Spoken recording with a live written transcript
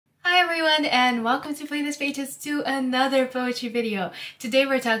everyone, and welcome to Play This Pages to another poetry video. Today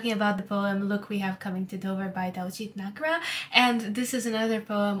we're talking about the poem Look We Have Coming to Dover by Daljit Nagra, and this is another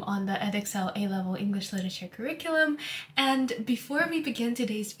poem on the Edexcel A Level English Literature curriculum. And before we begin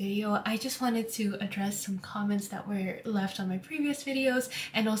today's video, I just wanted to address some comments that were left on my previous videos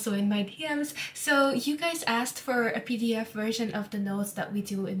and also in my DMs. So you guys asked for a PDF version of the notes that we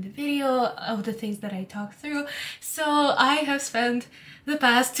do in the video, of the things that I talk through. So I have spent the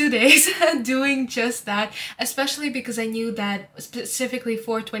past 2 days doing just that, especially because I knew that specifically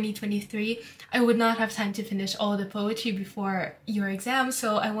for 2023 I would not have time to finish all the poetry before your exam,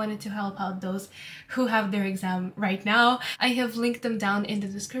 so I wanted to help out those who have their exam right now. I have linked them down in the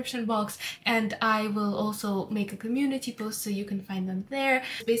description box, and I will also make a community post so you can find them there.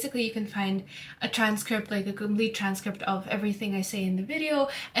 Basically, you can find a transcript, like a complete transcript of everything I say in the video,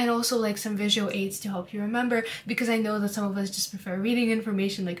 and also like some visual aids to help you remember, because I know that some of us just prefer reading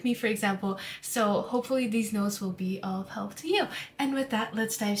information, like me for example. So hopefully these notes will be of help to you. And with that,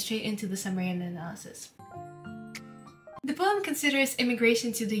 let's dive straight into the summary and analysis. The poem considers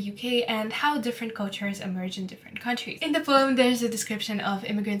immigration to the UK and how different cultures emerge in different countries. In the poem, there's a description of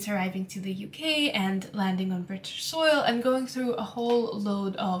immigrants arriving to the UK and landing on British soil and going through a whole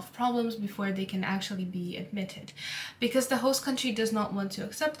load of problems before they can actually be admitted, because the host country does not want to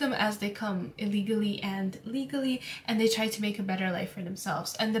accept them as they come illegally and legally, and they try to make a better life for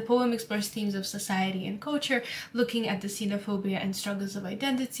themselves. And the poem explores themes of society and culture, looking at the xenophobia and struggles of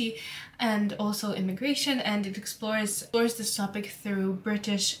identity and also immigration, and it explores this topic through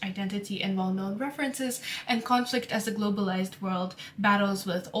British identity and well-known references, and conflict as a globalized world battles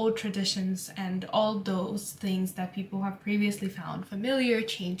with old traditions and all those things that people have previously found familiar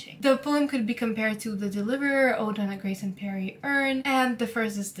changing. The poem could be compared to The Deliverer, Ode on a Grace and Perry Urn, and The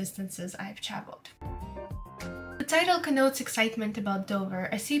Furthest Distances I've Traveled. The title connotes excitement about Dover,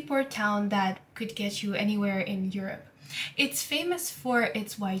 a seaport town that could get you anywhere in Europe. It's famous for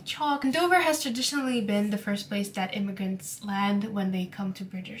its white chalk. Dover has traditionally been the first place that immigrants land when they come to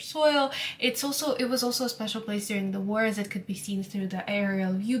British soil. It was also a special place during the war, as it could be seen through the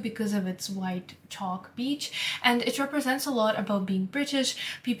aerial view because of its white chalk beach, and it represents a lot about being British.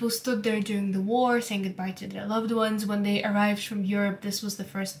 People stood there during the war, saying goodbye to their loved ones. When they arrived from Europe, this was the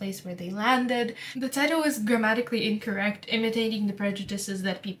first place where they landed. The title is grammatically incorrect, imitating the prejudices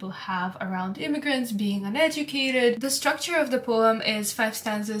that people have around immigrants being uneducated. The structure of the poem is 5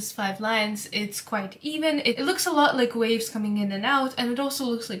 stanzas, 5 lines. It's quite even. It looks a lot like waves coming in and out, and it also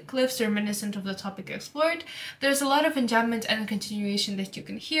looks like cliffs reminiscent of the topic explored. There's a lot of enjambment and continuation that you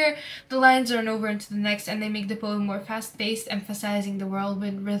can hear. The lines run over into the next, and they make the poem more fast-paced, emphasizing the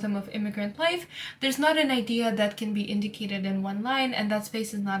whirlwind rhythm of immigrant life. There's not an idea that can be indicated in one line, and that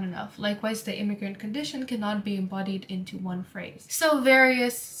space is not enough. Likewise, the immigrant condition cannot be embodied into one phrase. So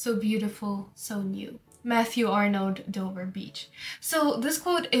various, so beautiful, so new. Matthew Arnold, Dover Beach. So this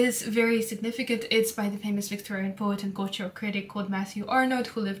quote is very significant. It's by the famous Victorian poet and cultural critic called Matthew Arnold,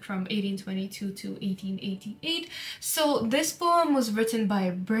 who lived from 1822 to 1888. So this poem was written by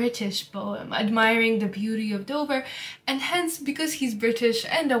a British poem, admiring the beauty of Dover, and hence, because he's British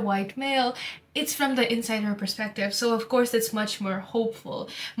and a white male, it's from the insider perspective, so of course it's much more hopeful,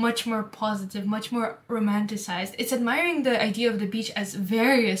 much more positive, much more romanticized. It's admiring the idea of the beach as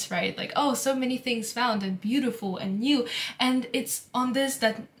various, right? Like, oh, so many things found and beautiful and new. And it's on this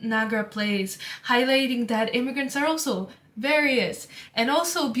that Nagra plays, highlighting that immigrants are also various and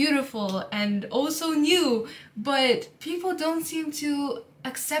also beautiful and also new, but people don't seem to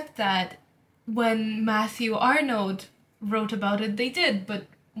accept that. When Matthew Arnold wrote about it, they did, but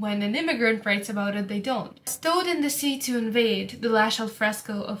when an immigrant writes about it, they don't. Stowed in the sea to invade, the lash al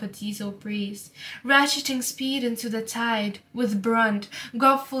fresco of a diesel breeze, ratcheting speed into the tide, with brunt,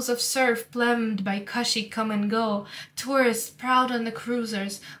 gobfuls of surf plummed by cushy come and go, tourists proud on the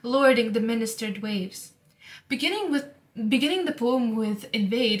cruisers, lording the ministered waves. Beginning the poem with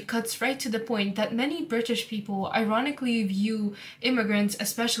invade cuts right to the point that many British people ironically view immigrants,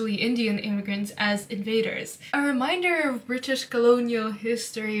 especially Indian immigrants, as invaders. A reminder of British colonial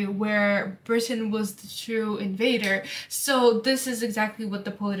history where Britain was the true invader. So this is exactly what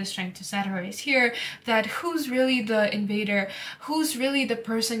the poet is trying to satirize here, that who's really the invader, who's really the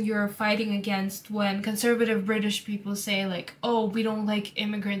person you're fighting against when conservative British people say like, oh, we don't like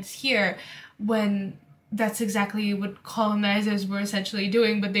immigrants here, when that's exactly what colonizers were essentially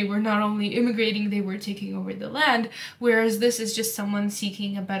doing, but they were not only immigrating, they were taking over the land, whereas this is just someone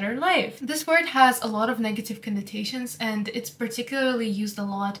seeking a better life. This word has a lot of negative connotations, and it's particularly used a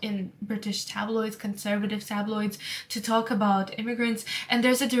lot in British tabloids, conservative tabloids, to talk about immigrants, and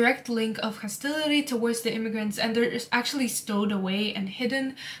there's a direct link of hostility towards the immigrants, and they're actually stowed away and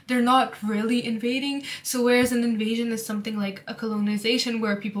hidden. They're not really invading, so whereas an invasion is something like a colonization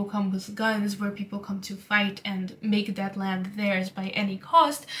where people come with guns, where people come to fight and make that land theirs by any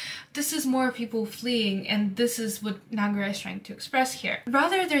cost, this is more people fleeing, and this is what Nagra is trying to express here.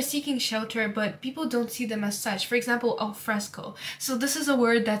 Rather, they're seeking shelter, but people don't see them as such. For example, al fresco. So this is a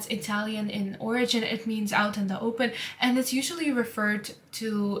word that's Italian in origin. It means out in the open, and it's usually referred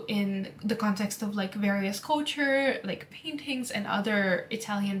to in the context of like various culture, like paintings and other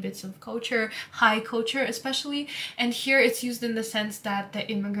Italian bits of culture, high culture especially. And here it's used in the sense that the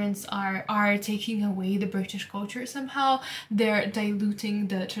immigrants are taking away the British culture somehow. They're diluting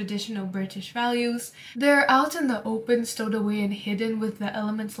the traditional British values. They're out in the open, stowed away and hidden with the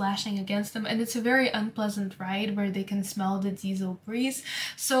elements lashing against them, and it's a very unpleasant ride where they can smell the diesel breeze.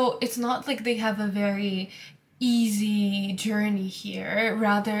 So it's not like they have a very easy journey here,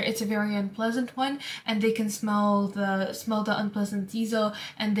 rather it's a very unpleasant one, and they can smell the unpleasant diesel,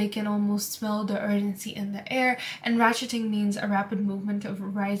 and they can almost smell the urgency in the air. And ratcheting means a rapid movement of a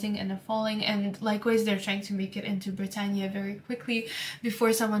rising and a falling, and likewise they're trying to make it into Britannia very quickly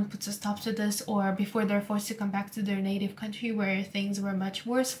before someone puts a stop to this, or before they're forced to come back to their native country where things were much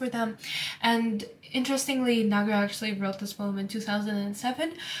worse for them. And interestingly, Nagra actually wrote this poem in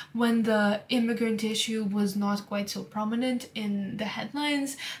 2007 when the immigrant issue was not quite so prominent in the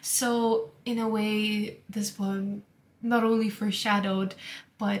headlines. So in a way, this poem not only foreshadowed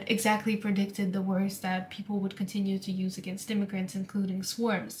but exactly predicted the words that people would continue to use against immigrants, including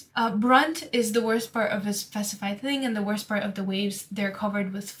swarms. Brunt is the worst part of a specified thing, and the worst part of the waves, they're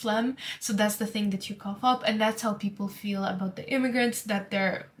covered with phlegm. So that's the thing that you cough up, and that's how people feel about the immigrants, that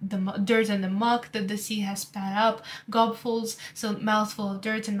they're the dirt and the muck that the sea has spat up, gobfuls, so mouthful of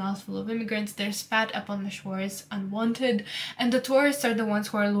dirt and mouthful of immigrants, they're spat up on the shores unwanted. And the tourists are the ones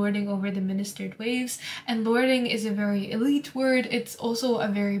who are lording over the ministered waves, and lording is a very elite word. It's also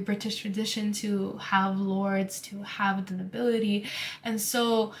a very British tradition to have lords, to have the nobility. And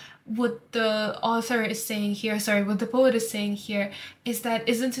so what the author is saying here, what the poet is saying here, is that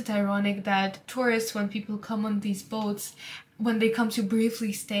isn't it ironic that tourists, when people come on these boats, when they come to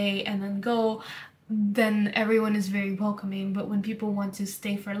briefly stay and then go, then everyone is very welcoming, but when people want to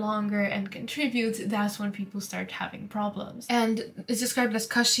stay for longer and contribute, that's when people start having problems. And it's described as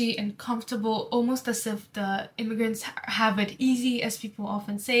cushy and comfortable, almost as if the immigrants have it easy, as people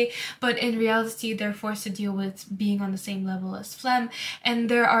often say, but in reality they're forced to deal with being on the same level as phlegm. And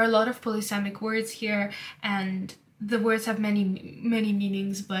there are a lot of polysemic words here, and the words have many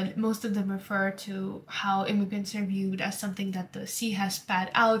meanings, but most of them refer to how immigrants are viewed as something that the sea has spat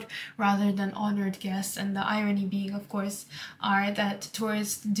out rather than honored guests. And the irony being, of course, are that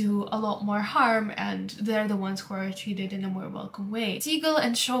tourists do a lot more harm, and they're the ones who are treated in a more welcome way. Seagull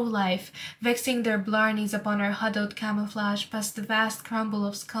and show life, vexing their blarneys upon our huddled camouflage past the vast crumble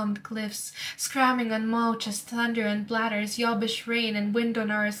of scummed cliffs, scramming on mouch as thunder and bladders, yobbish rain and wind on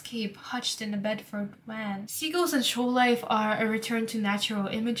our escape, hutched in a Bedford van. Seagulls and show life are a return to natural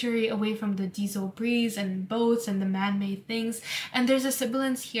imagery, away from the diesel breeze and boats and the man-made things, and there's a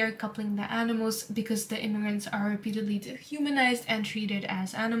sibilance here coupling the animals, because the immigrants are repeatedly dehumanized and treated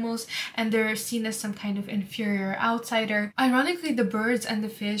as animals, and they're seen as some kind of inferior outsider. Ironically, the birds and the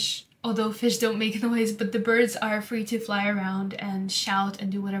fish, although fish don't make noise, but the birds are free to fly around and shout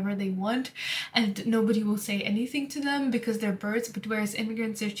and do whatever they want, and nobody will say anything to them because they're birds. But whereas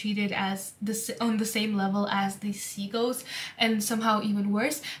immigrants are treated as on the same level as these seagulls, and somehow even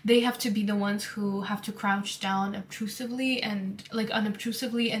worse, they have to be the ones who have to crouch down obtrusively and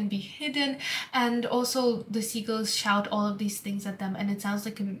unobtrusively and be hidden. And also the seagulls shout all of these things at them, and it sounds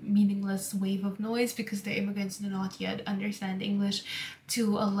like a meaningless wave of noise because the immigrants do not yet understand English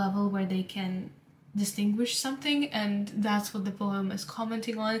to a level where they can distinguish something. And that's what the poem is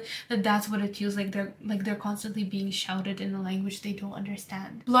commenting on, that's what it feels like. They're constantly being shouted in a language they don't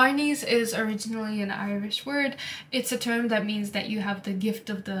understand. Blarneys is originally an Irish word. It's a term that means that you have the gift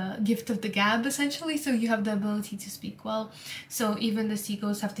of the gab, essentially, so you have the ability to speak well. So even the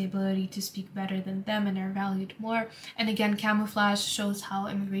seagulls have the ability to speak better than them and are valued more. And again, camouflage shows how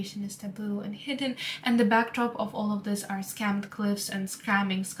immigration is taboo and hidden, and the backdrop of all of this are scammed cliffs and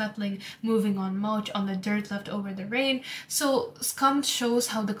scramming, scuttling, moving on mouch, slouch on the dirt left over the rain. So scum shows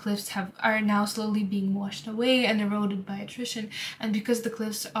how the cliffs are now slowly being washed away and eroded by attrition, and because the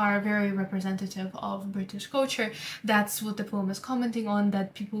cliffs are very representative of British culture, that's what the poem is commenting on,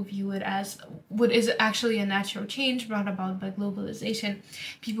 that people view it as what is actually a natural change brought about by globalization.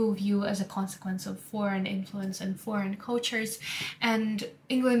 People view as a consequence of foreign influence and foreign cultures. And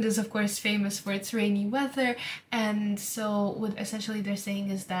England is of course famous for its rainy weather, and so what essentially they're saying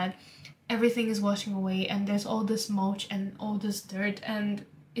is that everything is washing away and there's all this mulch and all this dirt, and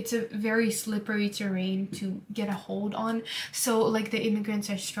it's a very slippery terrain to get a hold on. So like the immigrants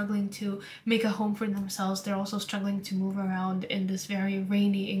are struggling to make a home for themselves. They're also struggling to move around in this very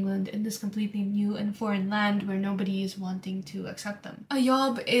rainy England, in this completely new and foreign land where nobody is wanting to accept them. A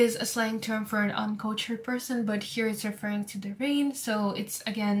yob is a slang term for an uncultured person, but here it's referring to the rain. So it's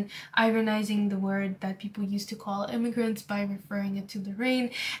again ironizing the word that people used to call immigrants by referring it to the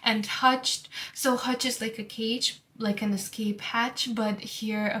rain. And hutched, so hutch is like a cage, like an escape hatch, but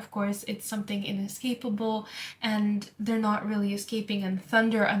here of course it's something inescapable and they're not really escaping. And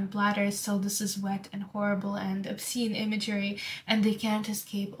thunder unblatters, so this is wet and horrible and obscene imagery, and they can't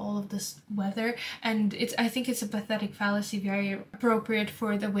escape all of this weather. And I think it's a pathetic fallacy, very appropriate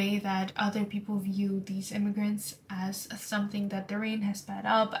for the way that other people view these immigrants, as something that the rain has spat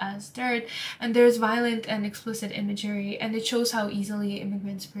up, as dirt. And there's violent and explicit imagery, and it shows how easily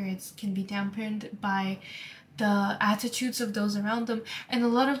immigrant spirits can be dampened by the attitudes of those around them. And a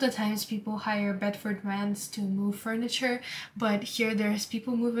lot of the times people hire Bedford vans to move furniture, but here there's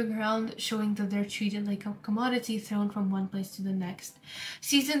people moving around, showing that they're treated like a commodity thrown from one place to the next.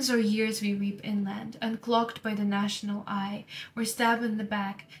 Seasons or years we reap inland, unclocked by the national eye, or stab in the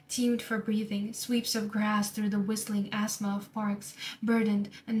back, teemed for breathing, sweeps of grass through the whistling asthma of parks, burdened,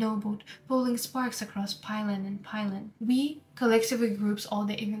 ennobled, pulling sparks across pylon and pylon. We collectively groups all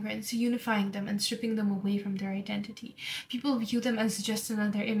the immigrants, unifying them and stripping them away from their identity. People view them as just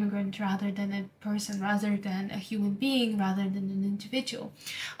another immigrant rather than a person, rather than a human being, rather than an individual.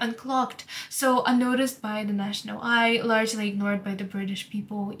 Unclocked, so unnoticed by the national eye, largely ignored by the British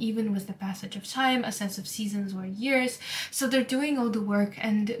people, even with the passage of time, a sense of seasons or years. So they're doing all the work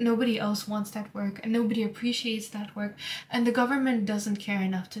and nobody else wants that work and nobody appreciates that work, and the government doesn't care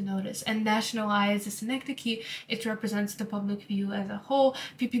enough to notice. And national eye is a synecdoche, it represents the public view as a whole.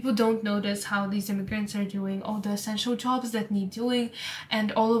 People don't notice how these immigrants are doing all the essential jobs that need doing,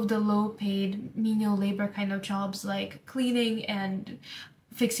 and all of the low-paid menial labor kind of jobs like cleaning and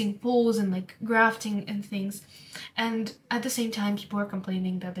fixing poles and like grafting and things. And at the same time people are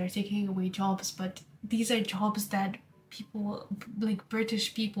complaining that they're taking away jobs, but these are jobs that people like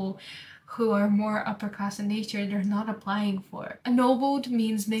British people who are more upper class in nature, they're not applying for. Ennobled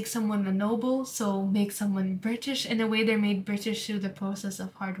means make someone a noble, so make someone British. In a way, they're made British through the process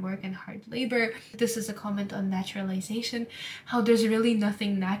of hard work and hard labor. This is a comment on naturalization, how there's really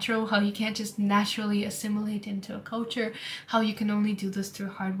nothing natural, how you can't just naturally assimilate into a culture, how you can only do this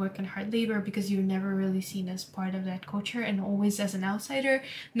through hard work and hard labor because you're never really seen as part of that culture and always as an outsider,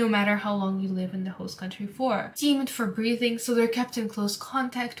 no matter how long you live in the host country for. Teamed for breathing, so they're kept in close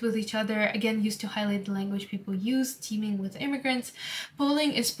contact with each other, again used to highlight the language people use, teaming with immigrants.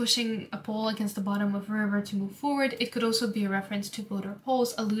 Polling is pushing a pole against the bottom of a river to move forward. It could also be a reference to voter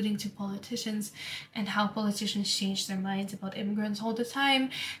polls, alluding to politicians and how politicians change their minds about immigrants all the time,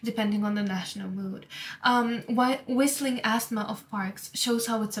 depending on the national mood. Whistling asthma of parks shows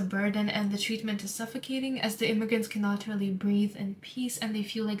how it's a burden and the treatment is suffocating, as the immigrants cannot really breathe in peace and they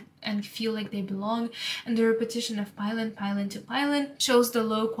feel like they belong. And the repetition of pylon to pylon shows the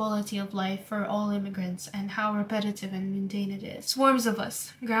low quality of life for all immigrants and how repetitive and mundane it is. Swarms of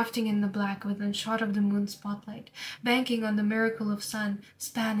us, grafting in the black within shot of the moon's spotlight, banking on the miracle of sun,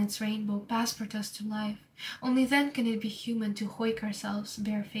 span its rainbow, passport us to life. Only then can it be human to hoik ourselves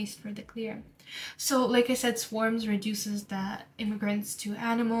barefaced for the clear. So, like I said, swarms reduces the immigrants to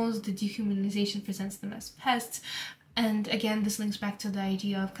animals, the dehumanization presents them as pests. And again, this links back to the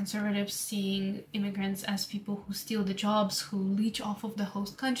idea of conservatives seeing immigrants as people who steal the jobs, who leech off of the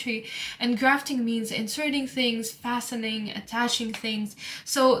host country. And grafting means inserting things, fastening, attaching things.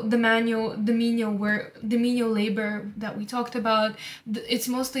 So the menial labor that we talked about, it's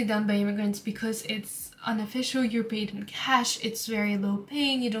mostly done by immigrants because it's unofficial, you're paid in cash, it's very low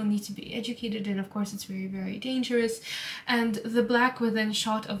paying, you don't need to be educated, and of course it's very, very dangerous. And the black within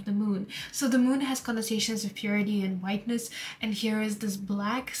shot of the moon. So the moon has connotations of purity and whiteness, and here is this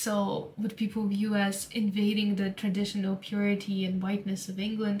black, so what people view as invading the traditional purity and whiteness of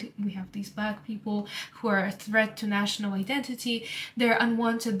England. We have these black people who are a threat to national identity. They're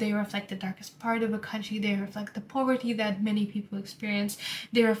unwanted, they reflect the darkest part of a country, they reflect the poverty that many people experience,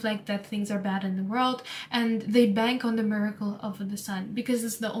 they reflect that things are bad in the world, and they bank on the miracle of the sun because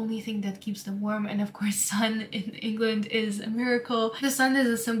it's the only thing that keeps them warm. And of course, sun in England is a miracle. The sun is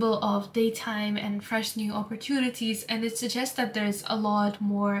a symbol of daytime and fresh new opportunities, and it suggests that there's a lot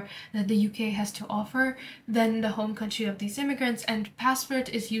more that the UK has to offer than the home country of these immigrants. And passport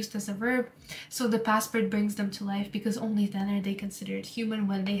is used as a verb, so the passport brings them to life because only then are they considered human,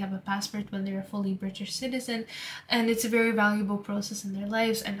 when they have a passport, when they're a fully British citizen. And it's a very valuable process in their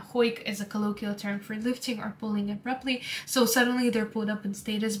lives. And hoik is a colloquial term for lifting or pulling abruptly, so suddenly they're pulled up in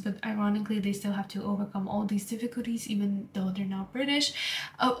status, but ironically they still have to overcome all these difficulties even though they're not British.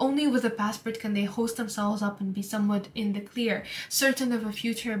 Only with a passport can they host themselves up and be somewhat in the clear, certain of a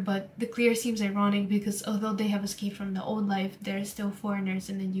future. But the clear seems ironic because although they have escaped from the old life, they're still foreigners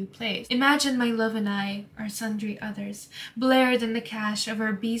in a new place. Imagine my love and I, or sundry others, blared in the cache of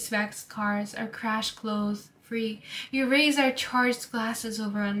our beeswax cars, our crash clothes, free. You raise our charged glasses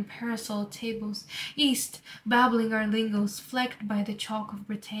over unparasoled tables, east, babbling our lingos flecked by the chalk of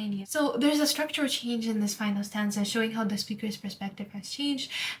Britannia. So there's a structural change in this final stanza, showing how the speaker's perspective has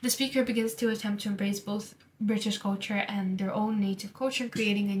changed. The speaker begins to attempt to embrace both British culture and their own native culture,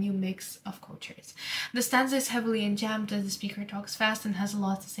 creating a new mix of cultures. The stanza is heavily enjambed as the speaker talks fast and has a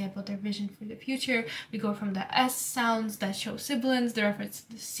lot to say about their vision for the future. We go from the S sounds that show sibilance, the reference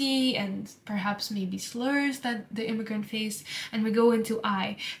to the C, and perhaps maybe slurs that the immigrant face, and we go into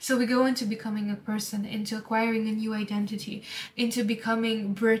I. So we go into becoming a person, into acquiring a new identity, into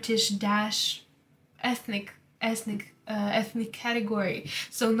becoming British dash ethnic category.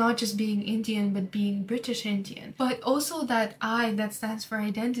 So not just being Indian, but being British Indian. But also that I that stands for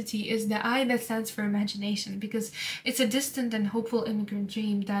identity is the I that stands for imagination, because it's a distant and hopeful immigrant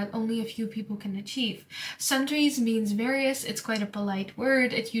dream that only a few people can achieve. Sundries means various. It's quite a polite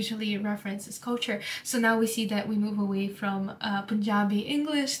word. It usually references culture. So now we see that we move away from Punjabi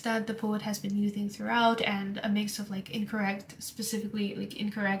English that the poet has been using throughout, and a mix of like incorrect, specifically like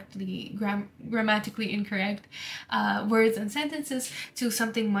incorrectly, grammatically incorrect words and sentences, to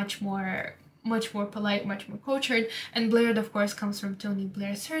something much more polite, much more cultured. And blared, of course, comes from Tony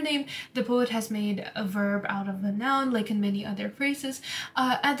Blair's surname. The poet has made a verb out of a noun, like in many other phrases.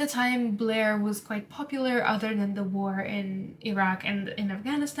 At the time, Blair was quite popular, other than the war in Iraq and in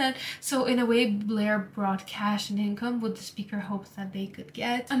Afghanistan. So in a way, Blair brought cash and income, what the speaker hopes that they could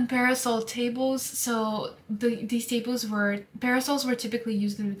get. And parasol tables. So these parasols were typically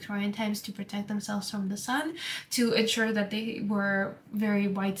used in Victorian times to protect themselves from the sun, to ensure that they were very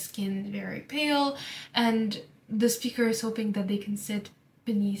white-skinned, very pale, and the speaker is hoping that they can sit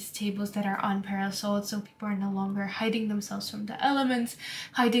beneath tables that are unparasoled, so people are no longer hiding themselves from the elements,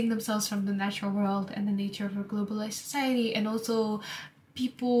 hiding themselves from the natural world and the nature of a globalized society, and also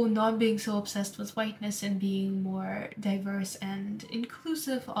people not being so obsessed with whiteness and being more diverse and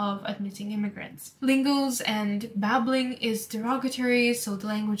inclusive of admitting immigrants. Lingos and babbling is derogatory, so the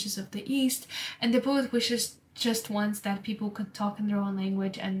languages of the East, and the poet wishes just wants that people could talk in their own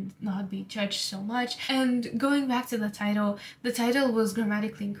language and not be judged so much. And going back to the title was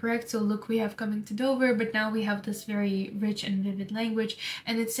grammatically incorrect, so look, we have coming to Dover, but now we have this very rich and vivid language,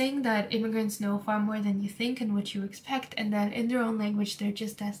 and it's saying that immigrants know far more than you think and what you expect, and that in their own language they're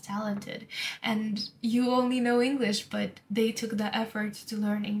just as talented. And you only know English, but they took the effort to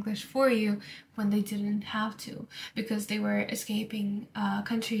learn English for you when they didn't have to, because they were escaping a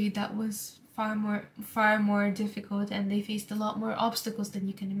country that was far more difficult, and they faced a lot more obstacles than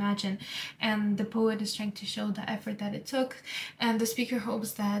you can imagine. And the poet is trying to show the effort that it took, and the speaker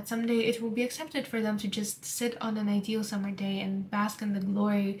hopes that someday it will be accepted for them to just sit on an ideal summer day and bask in the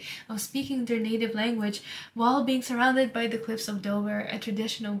glory of speaking their native language while being surrounded by the cliffs of Dover, a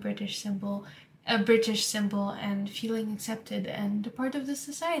traditional British symbol, and feeling accepted and a part of the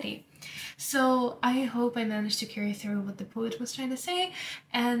society. So I hope I managed to carry through what the poet was trying to say,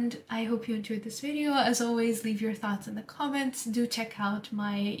 and I hope you enjoyed this video. As always, leave your thoughts in the comments. Do check out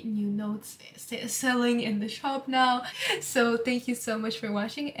my new notes selling in the shop now. So thank you so much for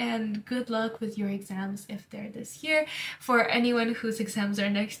watching, and good luck with your exams if they're this year. For anyone whose exams are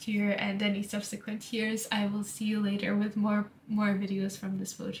next year and any subsequent years, I will see you later with more videos from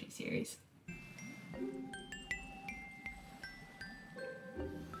this poetry series.